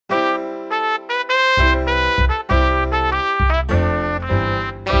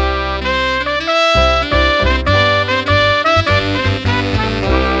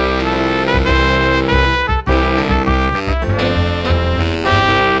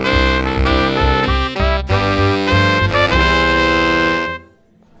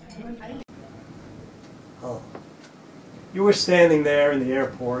You were standing there in the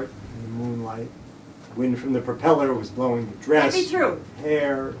airport in the moonlight. The wind from the propeller was blowing the dress. Let me through.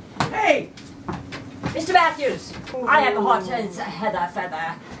 Hair. Hey! Mr. Matthews, I am Hortense Heather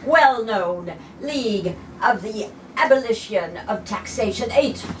Feather, well-known League of the Abolition of Taxation,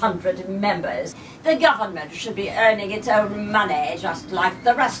 800 members. The government should be earning its own money, just like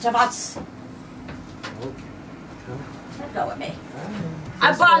the rest of us. Let go of me.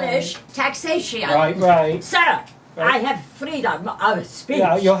 Abolish taxation. Right. Sir, I have freedom of speech.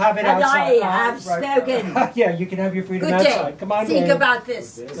 Yeah, you'll have it outside. And I have spoken. Yeah, you can have your freedom Good outside. day. Come on, Think Dave. about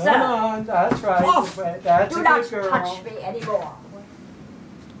this, sir. Come on, that's right. Off. That's Do a not good girl. touch me anymore.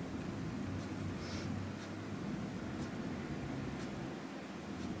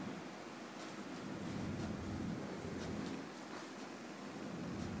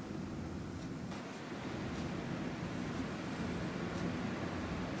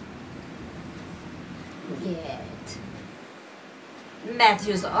 Yet.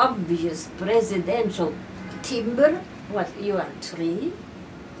 Matthew's obvious presidential timber, what, you are a tree,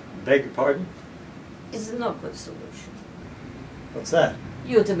 Beg your pardon? is no good solution. What's that?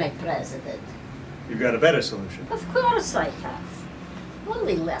 You to make president. You've got a better solution. Of course I have.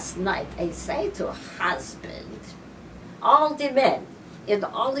 Only last night I said to a husband, all the men in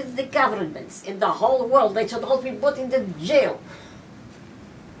all of the governments in the whole world, they should all be put into jail.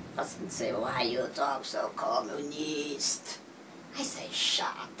 Husband say, why you talk so communist? I say, shut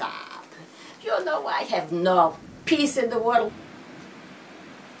up. You know I have no peace in the world.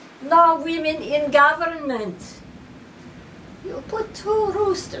 No women in government. You put two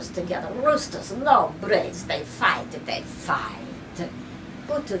roosters together, roosters, no braids, they fight.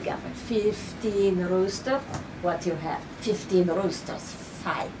 Put together 15 roosters, what you have? 15 roosters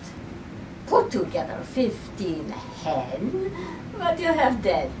fight. Put together 15 hen, what you have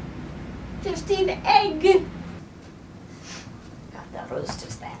then? 15 egg. Got the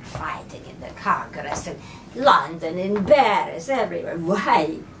roosters there fighting in the Congress, in London, in Paris, everywhere.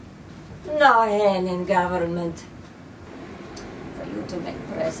 Why? No hen in government. For you to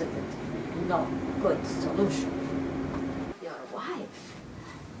make president, no good solution. Your wife.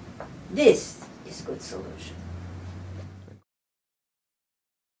 This is good solution.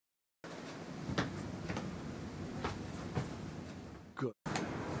 Good.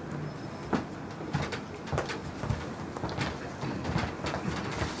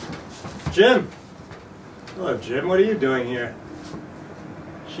 Jim! Hello, Jim. What are you doing here?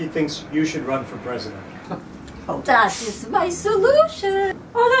 She thinks you should run for president. That is my solution.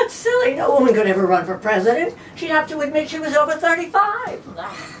 Oh, that's silly. No woman could ever run for president. She'd have to admit she was over 35.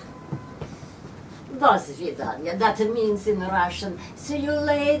 До свидания. That means in Russian, see you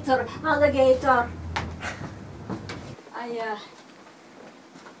later, alligator. I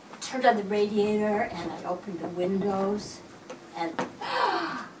turned on the radiator and I opened the windows and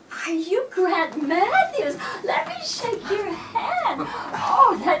are you Grant Matthews? Let me shake your hand.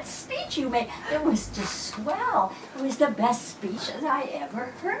 Oh, that speech you made, it was just swell. It was the best speech that I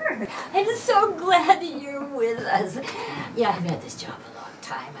ever heard. I'm so glad you're with us. Yeah, I've had this job a long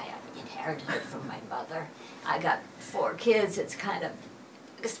time. I inherited it from my mother. I got 4 kids. It's kind of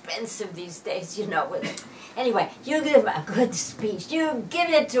expensive these days, you know. With it. Anyway, you give a good speech. You give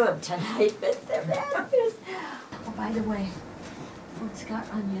it to him tonight, Mr. Matthews. Oh, by the way, food's got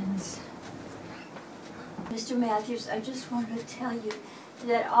onions. Mr. Matthews, I just wanted to tell you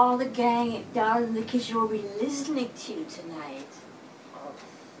that all the gang down in the kitchen will be listening to you tonight.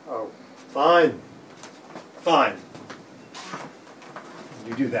 Oh, fine. Fine.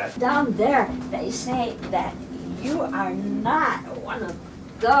 You do that. Down there, they say that you are not one of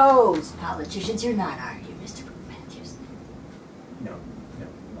those politicians. You're not, are you, Mr. Matthews? No,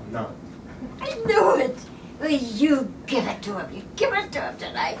 I'm not. I knew it. Well, you give it to him. You give it to him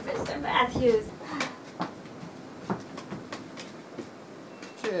tonight, Mr. Matthews.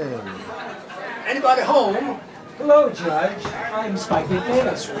 Jim. Anybody home? Hello, Judge. I'm Spike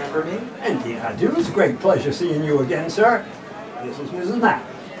McManus. Remember me? Indeed I do. It's a great pleasure seeing you again, sir. This is Mrs. Mack.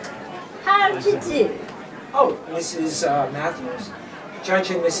 How'd you do? Oh, Mrs. Matthews? Judge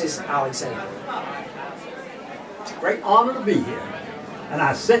and Mrs. Alexander. It's a great honor to be here. And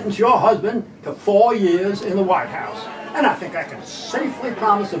I sentence your husband to 4 years in the White House. And I think I can safely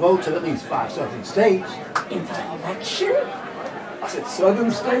promise the votes of at least 5 southern states. In the election? I said southern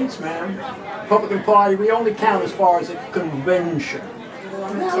states, ma'am. Republican Party, we only count as far as a convention.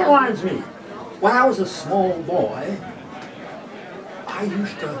 That reminds me, when I was a small boy, I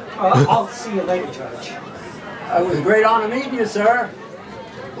used to... I'll see you later, Judge. It was a great honor meeting you, sir.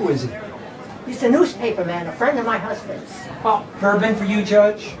 Who is he? He's a newspaper man, a friend of my husband's. Oh, bourbon for you,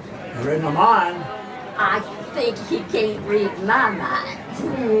 Judge? You're in my mind. I think he can't read my mind.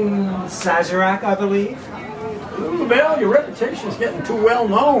 Sazerac, I believe. Lulabelle, your reputation's getting too well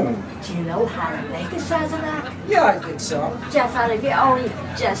known. Do you know how to make a Sazerac? Yeah, I think so. Jeff, honey, if you only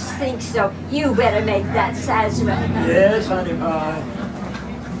just think so, you better make that Sazerac. Yes, honey pie.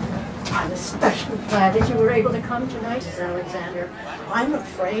 I'm especially glad that you were able to come tonight, Mrs. Alexander. I'm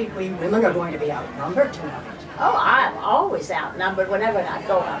afraid we women are going to be outnumbered tonight. Oh, I'm always outnumbered whenever I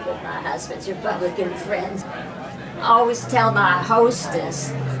go out with my husband's Republican friends. I always tell my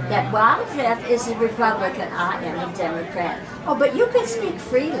hostess that while Jeff is a Republican, I am a Democrat. Oh, but you can speak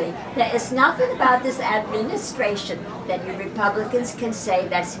freely. There is nothing about this administration that you Republicans can say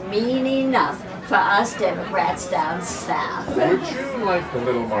that's mean enough for us Democrats down south. Would you like a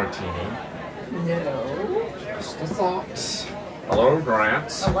little martini? No. Just a thought. Hello,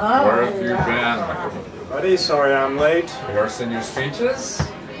 Grant. Hello. Where have you been? Buddy, sorry I'm late. Rehearsing your speeches?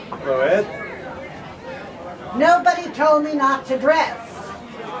 Go ahead. Nobody told me not to dress.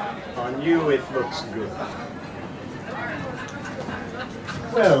 On you, it looks good.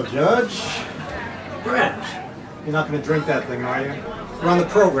 Well, Judge. Grant, you're not going to drink that thing, are you? We're on the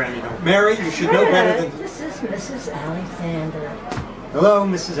program, you know. Mary, you should know better than... This is Mrs. Alexander. Hello,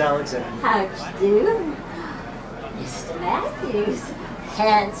 Mrs. Alexander. How'd you do? Mr. Matthews,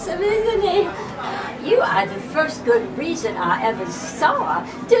 handsome, isn't he? You are the first good reason I ever saw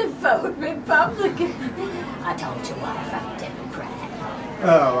to vote Republican. I told your wife I'm a Democrat.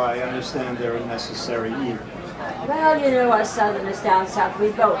 Oh, I understand they're a necessary evil. Well, you know, us Southerners down south, we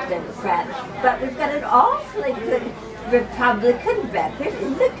vote Democrat, but we've got an awfully good Republican record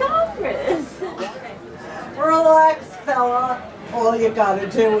in the Congress. Relax, fella. All you gotta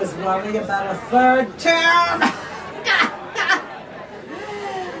do is worry about a third term.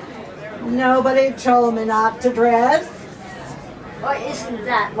 Nobody told me not to dress. Well, isn't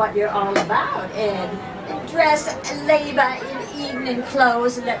that what you're all about, Ed? Dress, labor in evening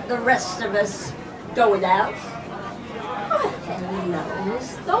clothes, and let the rest of us go without. Oh, hello,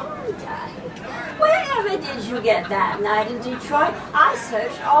 Miss Thorndike. Wherever did you get that night in Detroit? I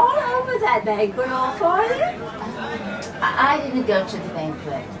searched all over that banquet hall for you. I didn't go to the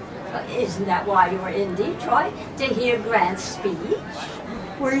banquet. Well, isn't that why you were in Detroit? To hear Grant's speech?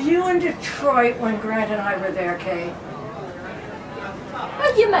 Were you in Detroit when Grant and I were there, Kay?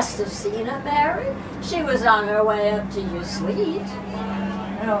 Well, you must have seen her, Mary. She was on her way up to your suite.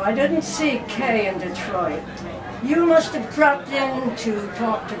 No, I didn't see Kay in Detroit. You must have dropped in to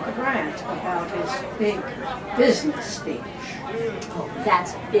talk to Grant about his big business speech. Oh,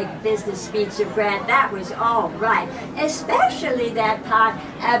 that's a big business speech of Grant. That was all right. Especially that part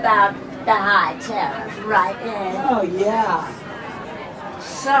about the high tariff, right, Ed? Oh, yeah.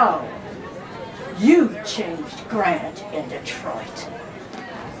 So, you changed Grant in Detroit.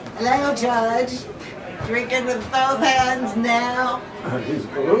 Hello, Judge. Drinking with both hands now. Here's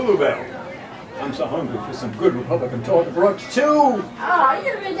Lulabelle. I'm so hungry for some good Republican talk brunch, too. Oh,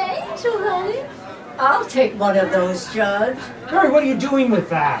 you're an angel, honey. I'll take one of those, Judge. Mary, what are you doing with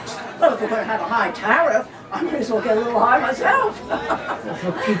that? Well, if we're going to have a high tariff, I might as well get a little high myself.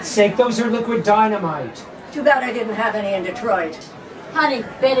 For Pete's sake, those are liquid dynamite. Too bad I didn't have any in Detroit. Honey,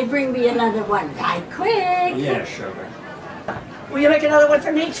 better bring me another one right quick. Yeah, sugar. Will you make another one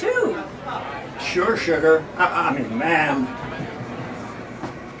for me, too? Sure, sugar. I mean, ma'am.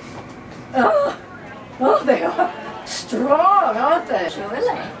 Oh, they are strong, aren't they?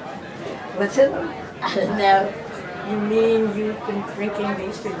 Surely. What's in them? I don't know. You mean you've been drinking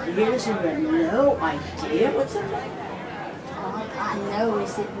these for years and you have no idea what's in them? All I know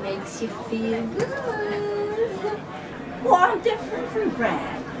is it makes you feel good. Well, I'm different from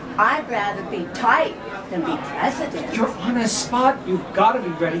Grant. I'd rather be tight than be president. You're on a spot. You've got to be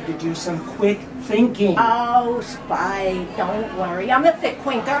ready to do some quick thinking. Oh, Spike, don't worry. I'm a thick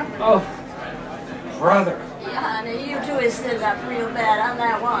quinker. Oh, brother. Yeah, honey, you twisted up real bad on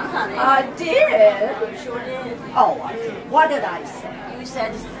that one, honey. I did? You sure did. Oh, I did. What did I say? You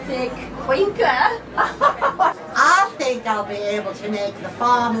said thick quinker. I think I'll be able to make the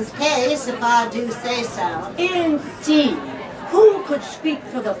farmer's case if I do say so. Indeed. Who could speak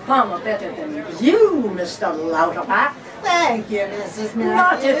for the farmer better than you, Mr. Louderback? Thank you, Mrs.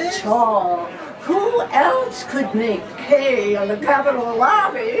 Not Matthews. at all. Who else could make hay on the Capitol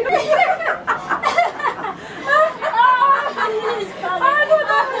lobby? I thought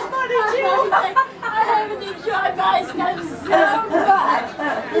that was funny too. I haven't enjoyed myself so much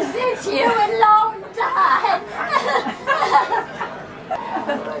since you a long time.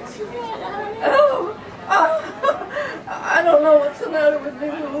 I don't know what's the matter with me,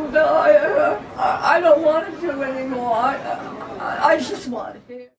 Lou. I don't want to do anymore. I just want to hear.